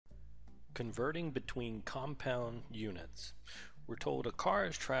Converting between compound units. We're told a car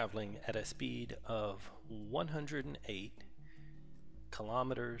is traveling at a speed of 108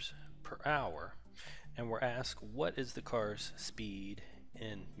 kilometers per hour, and we're asked what is the car's speed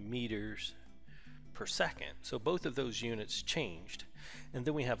in meters per second. So both of those units changed. And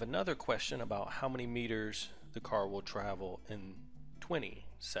then we have another question about how many meters the car will travel in 20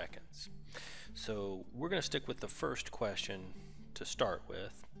 seconds. So we're going to stick with the first question to start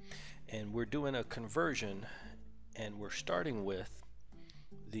with, and we're doing a conversion, and we're starting with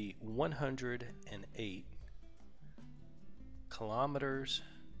the 108 kilometers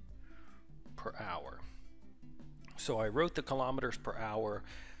per hour. So I wrote the kilometers per hour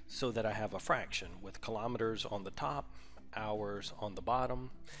so that I have a fraction with kilometers on the top, hours on the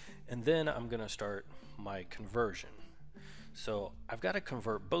bottom, and then I'm going to start my conversion. So I've got to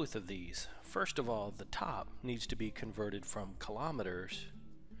convert both of these. First of all, the top needs to be converted from kilometers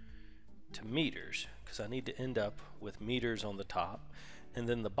to meters, because I need to end up with meters on the top, and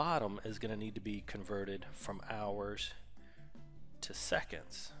then the bottom is going to need to be converted from hours to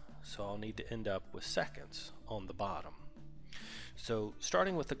seconds. So I'll need to end up with seconds on the bottom. So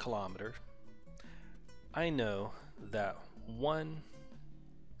starting with the kilometer, I know that 1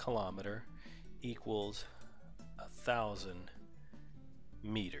 kilometer equals 1,000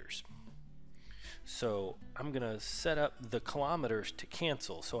 meters. So I'm going to set up the kilometers to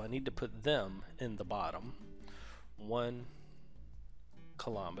cancel, so I need to put them in the bottom. 1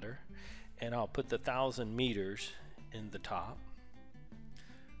 kilometer, and I'll put the 1,000 meters in the top.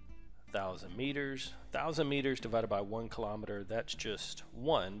 1,000 meters. 1,000 meters divided by 1 kilometer, that's just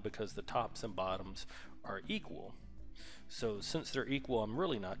 1, because the tops and bottoms are equal. So since they're equal, I'm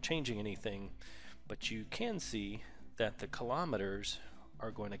really not changing anything, but you can see that the kilometers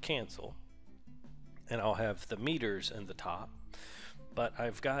are going to cancel, and I'll have the meters in the top. But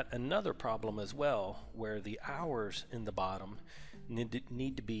I've got another problem as well, where the hours in the bottom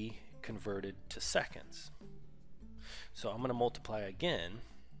need to be converted to seconds. So I'm going to multiply again,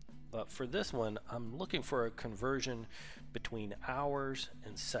 but for this one I'm looking for a conversion between hours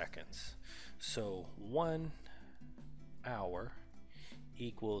and seconds. So 1 hour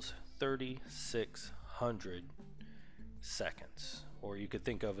equals 3,600 seconds, or you could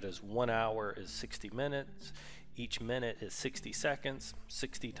think of it as 1 hour is 60 minutes, each minute is 60 seconds,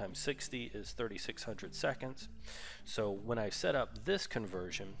 60 times 60 is 3,600 seconds. So when I set up this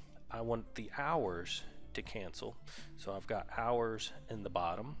conversion, I want the hours to cancel, so I've got hours in the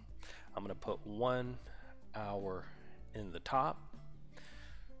bottom. I'm going to put 1 hour in the top,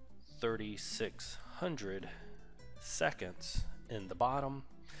 3,600 seconds in the bottom,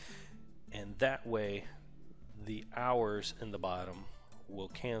 and that way the hours in the bottom will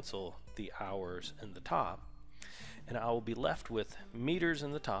cancel the hours in the top, and I will be left with meters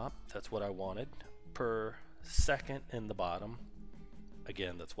in the top, that's what I wanted, per second in the bottom,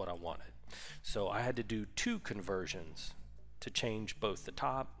 again that's what I wanted. So I had to do 2 conversions to change both the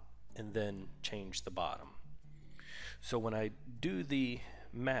top and then change the bottom. So when I do the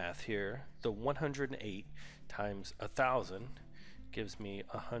math here, the 108 times 1,000 gives me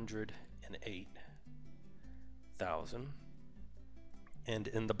 108,000, and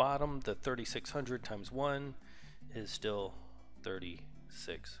in the bottom the 3,600 times 1 is still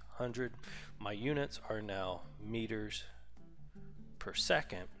 3,600. My units are now meters per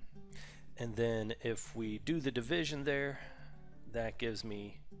second, and then if we do the division there, that gives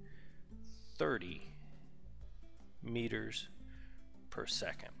me 30 meters per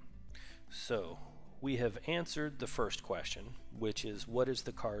second. So we have answered the first question, which is what is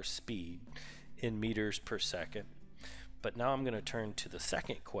the car's speed in meters per second. But now I'm going to turn to the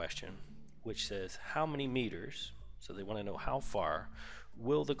second question, which says how many meters, so they want to know how far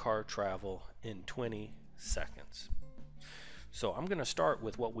will the car travel in 20 seconds. So I'm going to start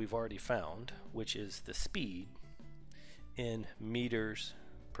with what we've already found, which is the speed in meters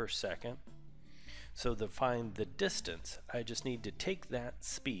per second. So to find the distance, I just need to take that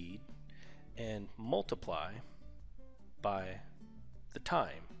speed and multiply by the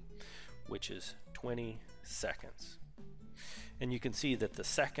time, which is 20 seconds. And you can see that the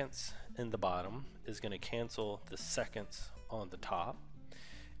seconds in the bottom is going to cancel the seconds on the top,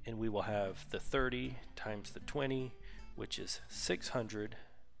 and we will have the 30 times the 20, which is 600,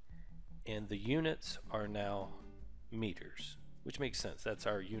 and the units are now meters, which makes sense. That's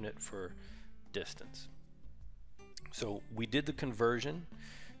our unit for distance. So we did the conversion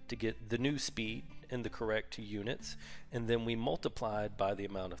to get the new speed in the correct units, and then we multiplied by the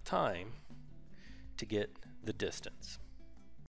amount of time to get the distance.